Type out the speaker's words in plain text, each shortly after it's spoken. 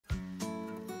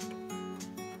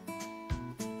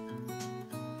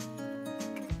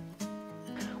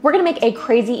We're gonna make a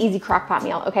crazy easy crock pot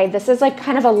meal, okay? This is like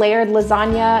kind of a layered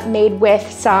lasagna made with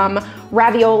some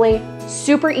ravioli.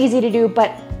 Super easy to do,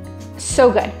 but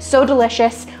so good, so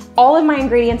delicious. All of my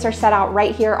ingredients are set out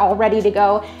right here, all ready to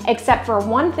go, except for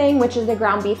one thing, which is the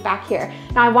ground beef back here.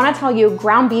 Now I wanna tell you,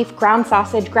 ground beef, ground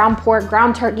sausage, ground pork,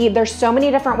 ground turkey, there's so many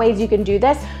different ways you can do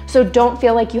this, so don't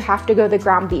feel like you have to go the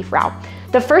ground beef route.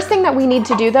 The first thing that we need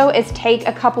to do though is take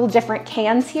a couple different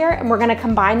cans here and we're gonna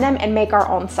combine them and make our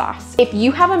own sauce. If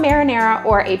you have a marinara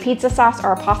or a pizza sauce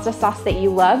or a pasta sauce that you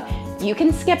love, you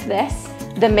can skip this,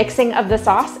 the mixing of the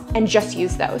sauce, and just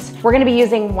use those. We're gonna be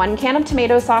using 1 can of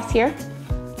tomato sauce here.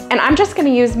 And I'm just gonna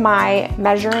use my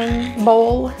measuring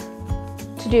bowl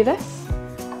to do this.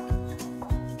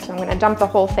 So I'm gonna dump the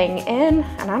whole thing in,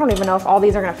 and I don't even know if all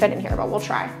these are gonna fit in here, but we'll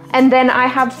try. And then I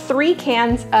have 3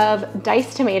 cans of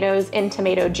diced tomatoes in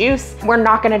tomato juice. We're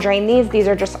not gonna drain these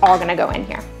are just all gonna go in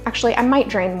here. Actually, I might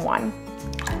drain one.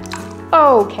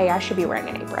 Okay, I should be wearing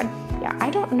an apron. Yeah, I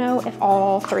don't know if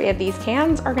all 3 of these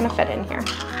cans are gonna fit in here.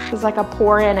 It's like a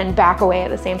pour in and back away at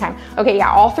the same time. Okay,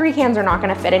 yeah, all 3 cans are not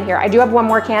gonna fit in here. I do have 1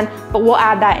 more can, but we'll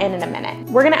add that in a minute.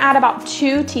 We're gonna add about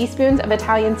 2 teaspoons of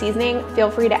Italian seasoning. Feel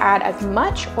free to add as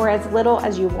much or as little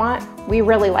as you want. We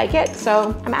really like it,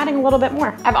 so I'm adding a little bit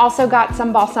more. I've also got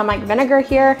some balsamic vinegar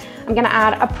here. I'm gonna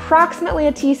add approximately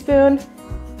a teaspoon,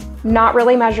 not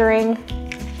really measuring.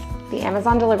 The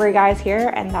Amazon delivery guy's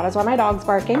here, and that is why my dog's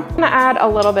barking. I'm gonna add a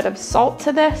little bit of salt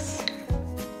to this,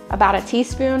 about a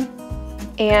teaspoon.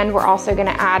 And we're also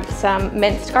gonna add some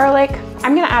minced garlic.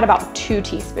 I'm gonna add about 2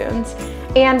 teaspoons.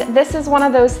 And this is one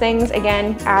of those things,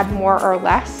 again, add more or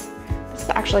less. This is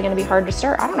actually gonna be hard to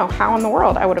stir. I don't know how in the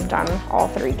world I would have done all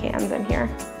 3 cans in here.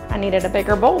 I needed a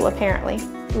bigger bowl, apparently.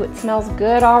 Ooh, it smells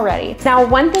good already. Now,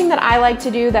 one thing that I like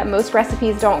to do that most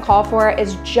recipes don't call for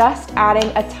is just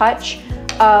adding a touch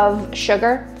of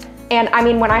sugar. And I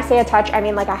mean, when I say a touch, I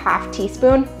mean like a ½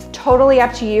 teaspoon. Totally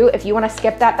up to you. If you wanna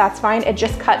skip that, that's fine. It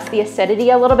just cuts the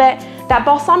acidity a little bit. That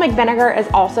balsamic vinegar is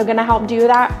also gonna help do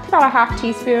that. About a ½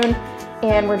 teaspoon.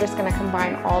 And we're just gonna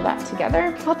combine all that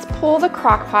together. Let's pull the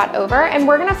crock pot over and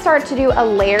we're gonna start to do a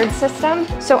layered system.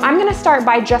 So I'm gonna start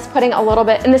by just putting a little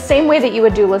bit, in the same way that you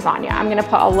would do lasagna. I'm gonna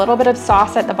put a little bit of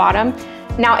sauce at the bottom.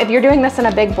 Now, if you're doing this in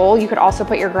a big bowl, you could also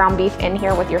put your ground beef in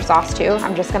here with your sauce too.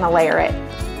 I'm just gonna layer it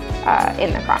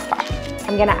in the crock pot.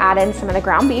 I'm gonna add in some of the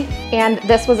ground beef. And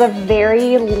this was a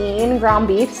very lean ground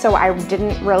beef, so I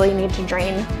didn't really need to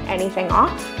drain anything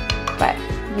off, but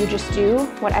you just do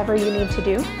whatever you need to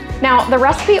do. Now, the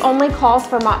recipe only calls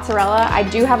for mozzarella. I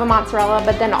do have a mozzarella,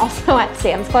 but then also at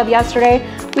Sam's Club yesterday,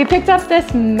 we picked up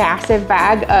this massive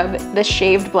bag of the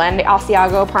shaved blend,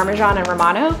 Asiago, Parmesan, and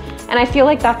Romano. And I feel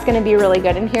like that's gonna be really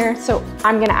good in here, so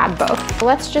I'm gonna add both.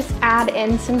 Let's just add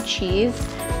in some cheese.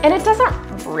 And it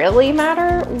doesn't really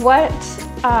matter what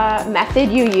method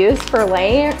you use for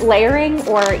layering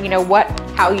or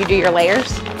how you do your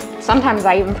layers. Sometimes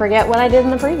I even forget what I did in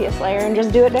the previous layer and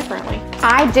just do it differently.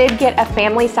 I did get a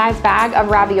family size bag of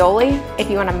ravioli. If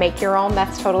you wanna make your own,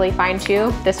 that's totally fine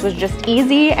too. This was just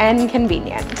easy and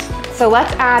convenient. So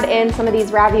let's add in some of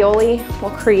these ravioli.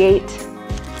 We'll create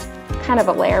kind of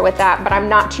a layer with that, but I'm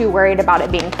not too worried about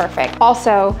it being perfect.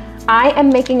 Also, I am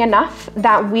making enough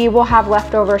that we will have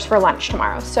leftovers for lunch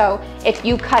tomorrow. So if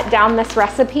you cut down this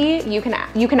recipe, you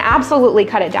can absolutely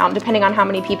cut it down depending on how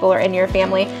many people are in your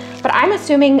family. But I'm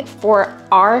assuming for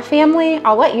our family,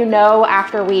 I'll let you know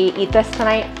after we eat this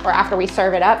tonight or after we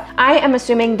serve it up. I am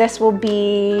assuming this will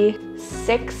be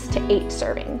 6 to 8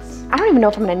 servings. I don't even know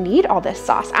if I'm gonna need all this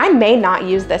sauce. I may not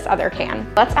use this other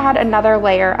can. Let's add another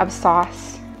layer of sauce.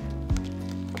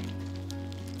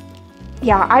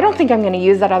 Yeah, I don't think I'm gonna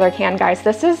use that other can, guys.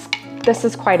 This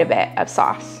is quite a bit of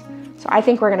sauce. So I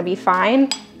think we're gonna be fine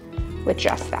with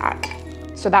just that.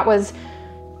 So that was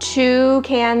 2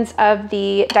 cans of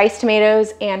the diced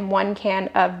tomatoes and 1 can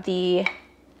of the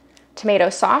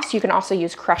tomato sauce. You can also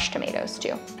use crushed tomatoes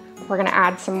too. We're gonna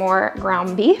add some more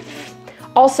ground beef.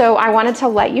 Also, I wanted to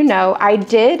let you know, I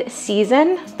did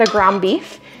season the ground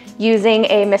beef using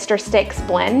a Mr. Sticks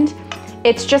blend.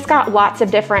 It's just got lots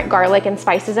of different garlic and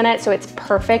spices in it, so it's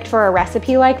perfect for a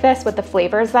recipe like this with the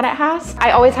flavors that it has. I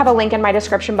always have a link in my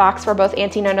description box for both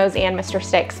Auntie Nono's and Mr.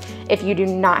 Sticks if you do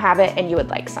not have it and you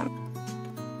would like some.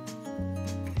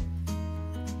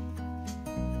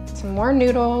 Some more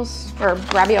noodles, or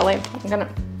ravioli. I'm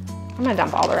gonna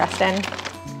dump all the rest in.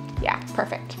 Yeah,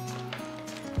 perfect.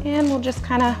 And we'll just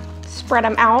kind of spread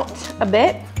them out a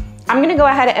bit. I'm gonna go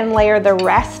ahead and layer the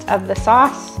rest of the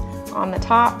sauce on the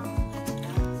top,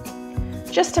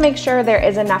 just to make sure there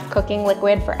is enough cooking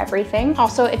liquid for everything.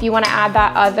 Also, if you wanna add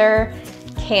that other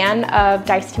can of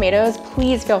diced tomatoes,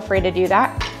 please feel free to do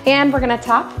that. And we're gonna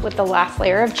top with the last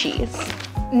layer of cheese.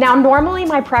 Now, normally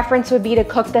my preference would be to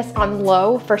cook this on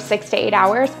low for 6 to 8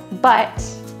 hours, but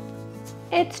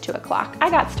it's 2 o'clock. I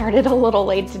got started a little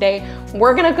late today.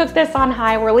 We're gonna cook this on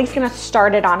high. We're at least gonna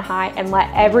start it on high and let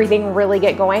everything really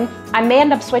get going. I may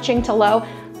end up switching to low,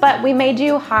 but we may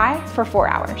do high for 4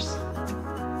 hours.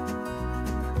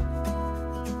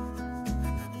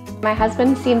 My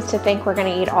husband seems to think we're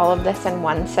gonna eat all of this in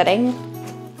one sitting.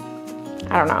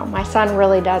 I don't know, my son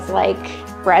really does like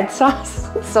bread sauce,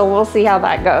 so we'll see how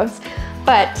that goes.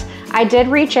 But I did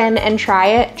reach in and try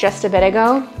it just a bit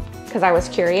ago because I was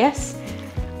curious.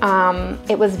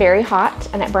 It was very hot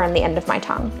and it burned the end of my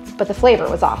tongue, but the flavor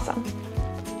was awesome.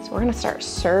 So we're gonna start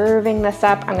serving this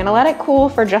up. I'm gonna let it cool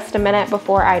for just a minute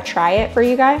before I try it for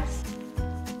you guys.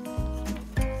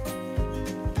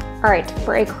 All right,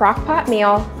 for a crock pot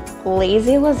meal,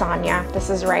 lazy lasagna, this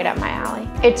is right up my alley.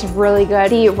 It's really good.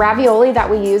 The ravioli that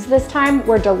we used this time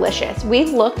were delicious. We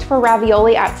looked for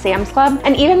ravioli at Sam's Club,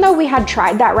 and even though we had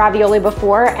tried that ravioli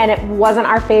before and it wasn't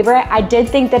our favorite, I did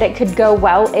think that it could go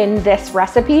well in this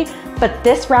recipe, but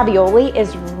this ravioli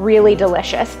is really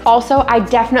delicious. Also, I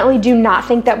definitely do not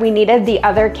think that we needed the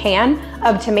other can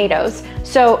of tomatoes.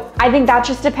 So I think that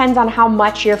just depends on how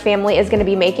much your family is gonna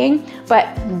be making, but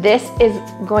this is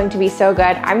going to be so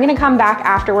good. I'm gonna come back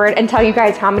afterward and tell you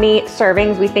guys how many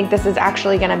servings we think this is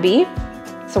actually gonna be.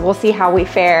 So we'll see how we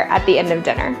fare at the end of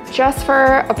dinner. Just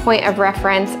for a point of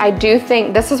reference, I do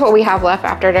think this is what we have left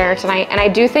after dinner tonight, and I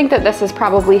do think that this is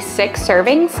probably 6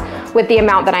 servings with the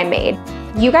amount that I made.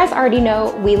 You guys already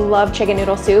know we love chicken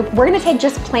noodle soup. We're gonna take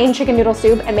just plain chicken noodle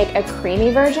soup and make a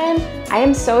creamy version. I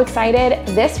am so excited.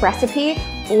 This recipe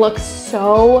looks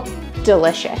so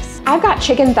delicious. I've got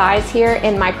chicken thighs here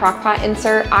in my crock pot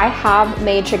insert. I have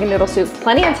made chicken noodle soup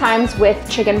plenty of times with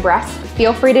chicken breasts.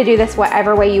 Feel free to do this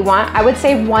whatever way you want. I would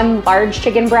say 1 large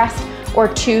chicken breast or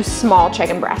 2 small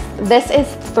chicken breasts. This is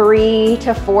 3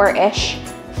 to 4-ish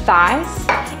thighs.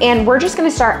 And we're just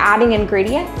gonna start adding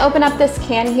ingredients. Open up this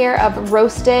can here of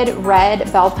roasted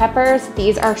red bell peppers.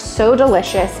 These are so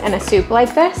delicious in a soup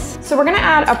like this. So we're gonna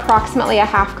add approximately a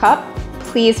 1/2 cup.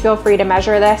 Please feel free to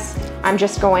measure this. I'm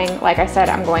just going, like I said,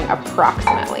 I'm going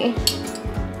approximately.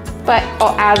 But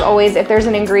as always, if there's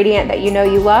an ingredient that you know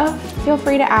you love, feel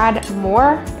free to add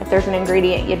more. If there's an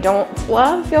ingredient you don't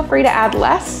love, feel free to add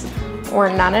less or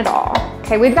none at all.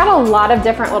 Okay, we've got a lot of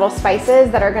different little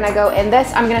spices that are gonna go in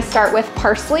this. I'm gonna start with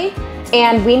parsley,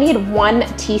 and we need 1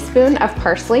 teaspoon of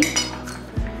parsley.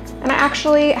 And I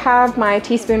actually have my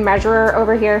teaspoon measurer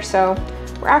over here, so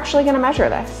we're actually gonna measure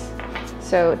this.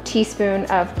 So teaspoon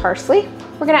of parsley.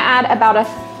 We're gonna add about a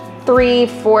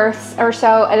 3/4 or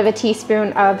so of a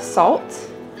teaspoon of salt.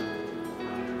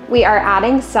 We are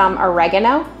adding some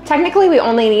oregano. Technically, we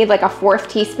only need like a 1/4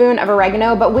 teaspoon of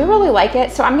oregano, but we really like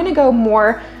it, so I'm gonna go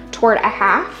more toward a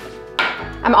 1/2.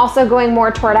 I'm also going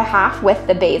more toward a 1/2 with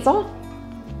the basil.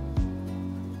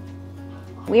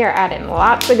 We are adding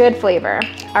lots of good flavor.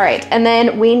 All right, and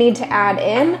then we need to add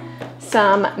in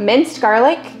some minced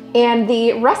garlic, and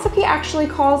the recipe actually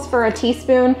calls for a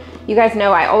teaspoon. You guys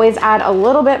know I always add a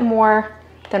little bit more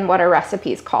than what a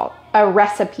recipe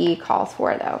calls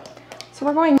for though. So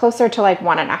we're going closer to like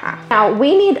 1.5. Now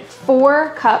we need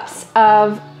 4 cups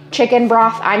of chicken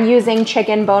broth. I'm using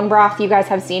chicken bone broth. You guys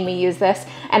have seen me use this,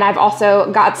 and I've also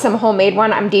got some homemade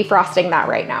one. I'm defrosting that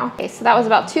right now. Okay, so that was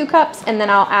about 2 cups, and then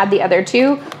I'll add the other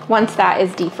 2 once that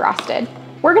is defrosted.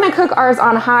 We're gonna cook ours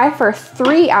on high for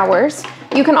 3 hours.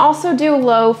 You can also do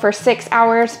low for 6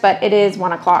 hours, but it is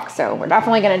 1 o'clock, so we're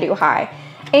definitely gonna do high.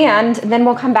 And then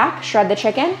we'll come back, shred the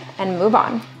chicken, and move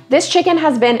on. This chicken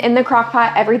has been in the crock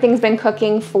pot. Everything's been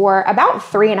cooking for about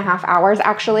 3.5 hours,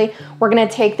 actually. We're gonna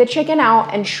take the chicken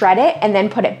out and shred it and then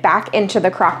put it back into the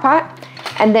crock pot.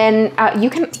 And then you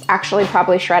can actually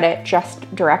probably shred it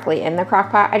just directly in the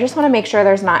crock pot. I just wanna make sure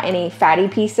there's not any fatty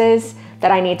pieces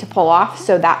that I need to pull off,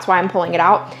 so that's why I'm pulling it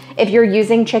out. If you're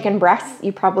using chicken breasts,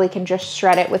 you probably can just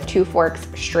shred it with 2 forks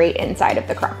straight inside of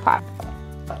the crock pot.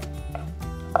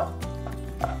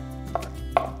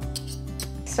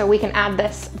 So we can add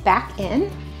this back in.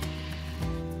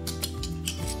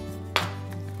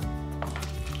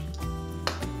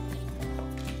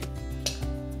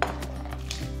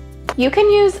 You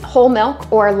can use whole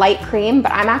milk or light cream,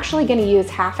 but I'm actually gonna use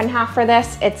 1/2 and 1/2 for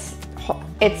this.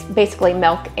 It's basically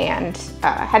milk and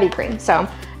heavy cream, so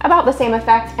about the same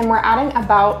effect, and we're adding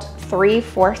about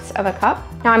 3/4 of a cup.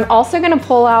 Now I'm also gonna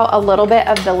pull out a little bit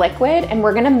of the liquid, and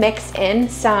we're gonna mix in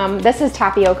some, this is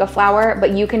tapioca flour,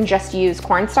 but you can just use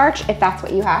cornstarch if that's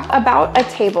what you have. About a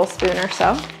tablespoon or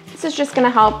so. This is just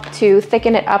gonna help to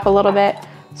thicken it up a little bit.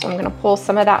 So I'm gonna pull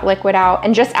some of that liquid out,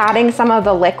 and just adding some of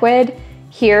the liquid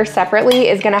here separately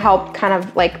is gonna help kind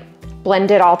of like blend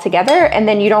it all together, and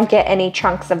then you don't get any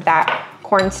chunks of that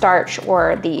cornstarch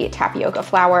or the tapioca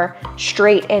flour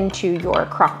straight into your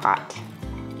crock pot.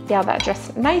 See how that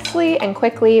just nicely and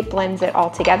quickly blends it all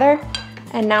together.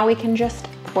 And now we can just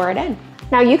pour it in.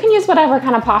 Now you can use whatever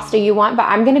kind of pasta you want, but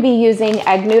I'm gonna be using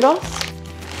egg noodles.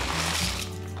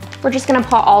 We're just gonna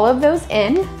put all of those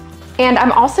in. And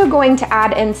I'm also going to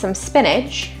add in some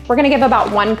spinach. We're gonna give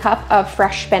about 1 cup of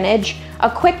fresh spinach a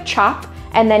quick chop,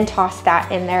 and then toss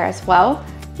that in there as well.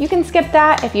 You can skip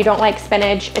that if you don't like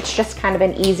spinach. It's just kind of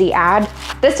an easy add.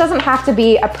 This doesn't have to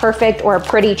be a perfect or a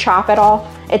pretty chop at all.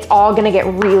 It's all gonna get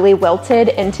really wilted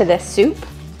into this soup.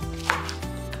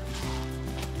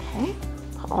 Okay,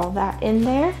 put all that in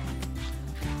there.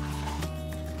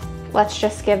 Let's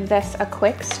just give this a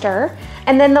quick stir.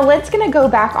 And then the lid's gonna go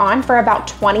back on for about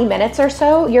 20 minutes or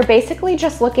so. You're basically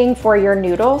just looking for your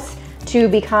noodles to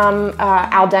become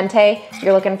al dente.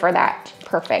 You're looking for that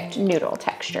perfect noodle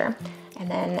texture. And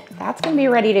then that's gonna be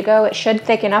ready to go. It should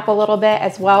thicken up a little bit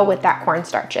as well with that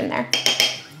cornstarch in there.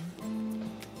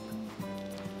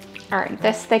 All right,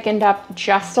 this thickened up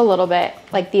just a little bit,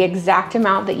 like the exact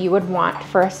amount that you would want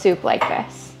for a soup like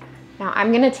this. Now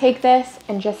I'm gonna take this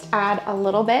and just add a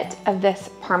little bit of this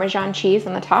Parmesan cheese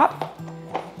on the top.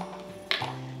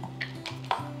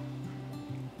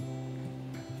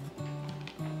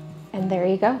 And there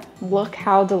you go. Look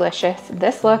how delicious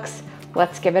this looks.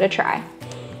 Let's give it a try.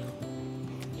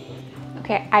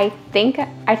 Okay, I think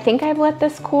I've let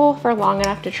this cool for long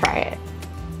enough to try it.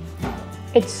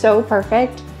 It's so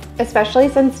perfect, especially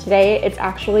since today it's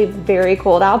actually very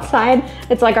cold outside.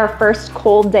 It's like our first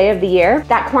cold day of the year.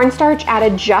 That cornstarch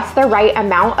added just the right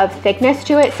amount of thickness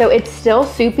to it, so it's still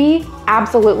soupy,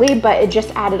 absolutely, but it just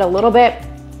added a little bit.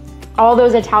 All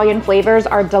those Italian flavors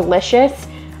are delicious.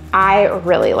 I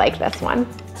really like this one.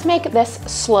 Let's make this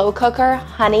slow cooker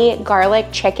honey, garlic,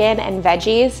 chicken, and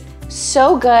veggies.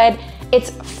 So good. It's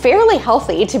fairly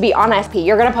healthy, to be honest.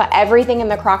 You're gonna put everything in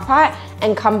the crock pot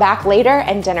and come back later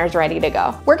and dinner's ready to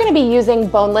go. We're gonna be using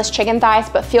boneless chicken thighs,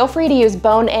 but feel free to use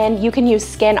bone in. You can use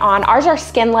skin on. Ours are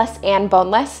skinless and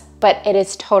boneless, but it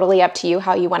is totally up to you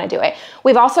how you wanna do it.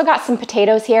 We've also got some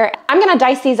potatoes here. I'm gonna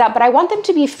dice these up, but I want them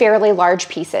to be fairly large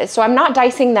pieces, so I'm not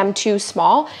dicing them too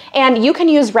small. And you can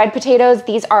use red potatoes.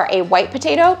 These are a white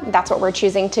potato. That's what we're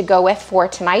choosing to go with for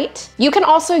tonight. You can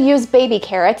also use baby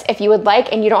carrots if you would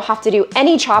like, and you don't have to do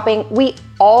any chopping. We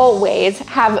always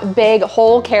have big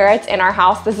whole carrots in our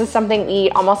house. This is something we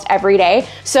eat almost every day.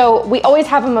 So we always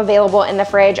have them available in the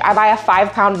fridge. I buy a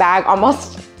 5-pound bag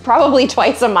almost probably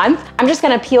twice a month. I'm just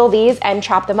gonna peel these and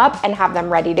chop them up and have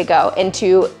them ready to go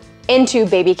into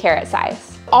baby carrot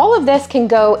size. All of this can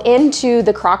go into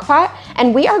the crock pot,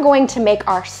 and we are going to make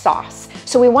our sauce.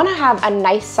 So we wanna have a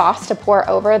nice sauce to pour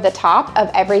over the top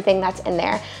of everything that's in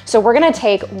there. So we're gonna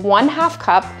take 1/2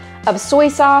 cup of soy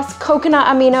sauce, coconut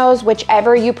aminos,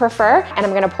 whichever you prefer, and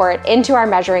I'm gonna pour it into our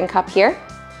measuring cup here.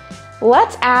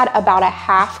 Let's add about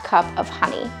 1/2 cup of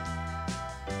honey.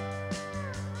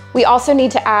 We also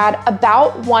need to add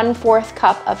about 1/4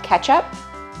 cup of ketchup,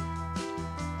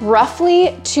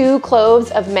 roughly 2 cloves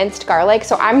of minced garlic.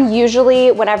 So I'm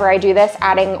usually, whenever I do this,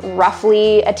 adding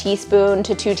roughly a teaspoon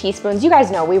to 2 teaspoons. You guys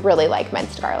know we really like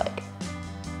minced garlic.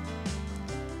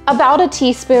 About a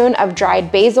teaspoon of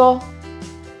dried basil,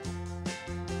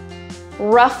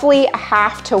 roughly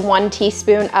 1/2 to 1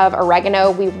 teaspoon of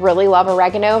oregano. We really love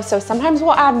oregano, so sometimes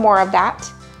we'll add more of that.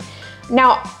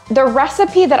 Now, the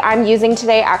recipe that I'm using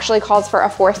today actually calls for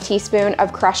 1/4 teaspoon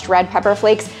of crushed red pepper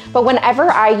flakes, but whenever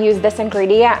I use this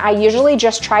ingredient, I usually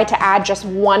just try to add just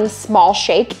 1 small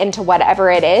shake into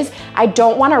whatever it is. I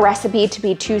don't want a recipe to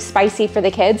be too spicy for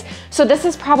the kids, so this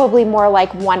is probably more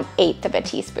like 1/8 of a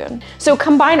teaspoon. So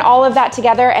combine all of that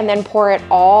together and then pour it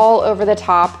all over the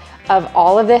top of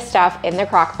all of this stuff in the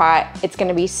crock pot. It's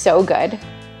gonna be so good.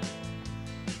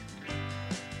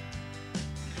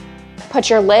 Put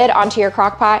your lid onto your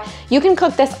crock pot. You can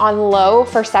cook this on low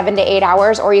for 7 to 8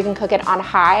 hours, or you can cook it on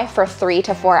high for 3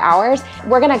 to 4 hours.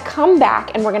 We're gonna come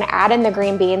back and we're gonna add in the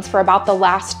green beans for about the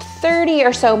last 30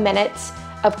 or so minutes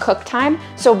of cook time.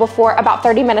 So about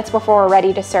 30 minutes before we're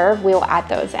ready to serve, we will add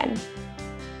those in.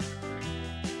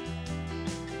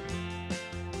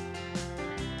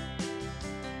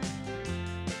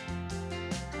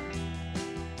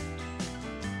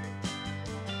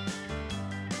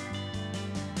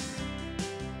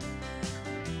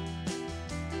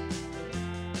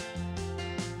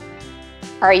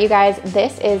 All right, you guys,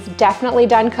 this is definitely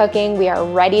done cooking. We are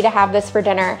ready to have this for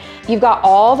dinner. You've got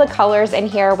all the colors in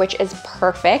here, which is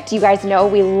perfect. You guys know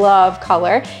we love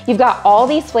color. You've got all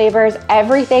these flavors,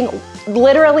 everything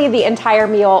literally the entire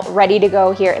meal ready to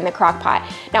go here in the crock pot.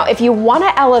 Now, if you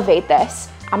wanna elevate this,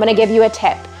 I'm gonna give you a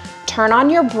tip. Turn on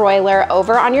your broiler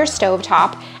over on your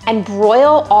stovetop and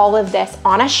broil all of this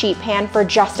on a sheet pan for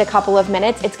just a couple of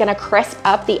minutes. It's gonna crisp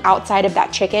up the outside of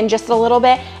that chicken just a little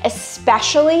bit,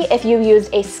 especially if you use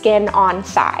a skin-on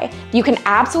thigh. You can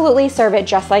absolutely serve it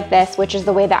just like this, which is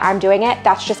the way that I'm doing it.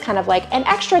 That's just kind of like an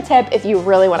extra tip if you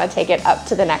really wanna take it up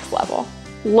to the next level.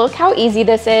 Look how easy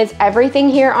this is. Everything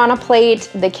here on a plate.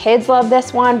 The kids love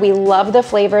this one. We love the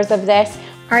flavors of this.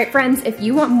 All right, friends, if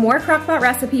you want more crock pot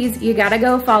recipes, you gotta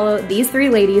go follow these 3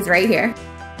 ladies right here.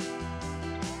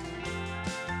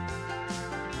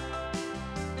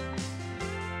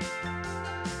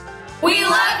 We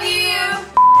love you!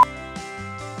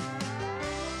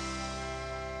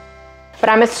 But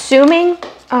I'm assuming,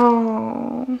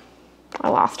 oh, I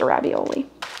lost a ravioli.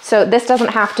 So this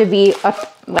doesn't have to be a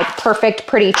like perfect,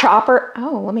 pretty chopper.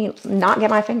 Oh, let me not get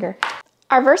my finger.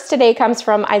 Our verse today comes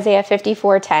from Isaiah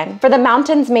 54:10. For the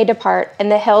mountains may depart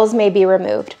and the hills may be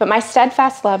removed, but my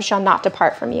steadfast love shall not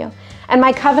depart from you, and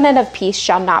my covenant of peace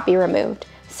shall not be removed,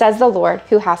 says the Lord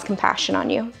who has compassion on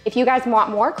you. If you guys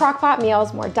want more crock pot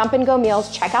meals, more dump and go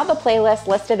meals, check out the playlist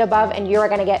listed above and you're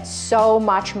gonna get so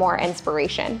much more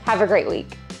inspiration. Have a great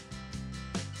week.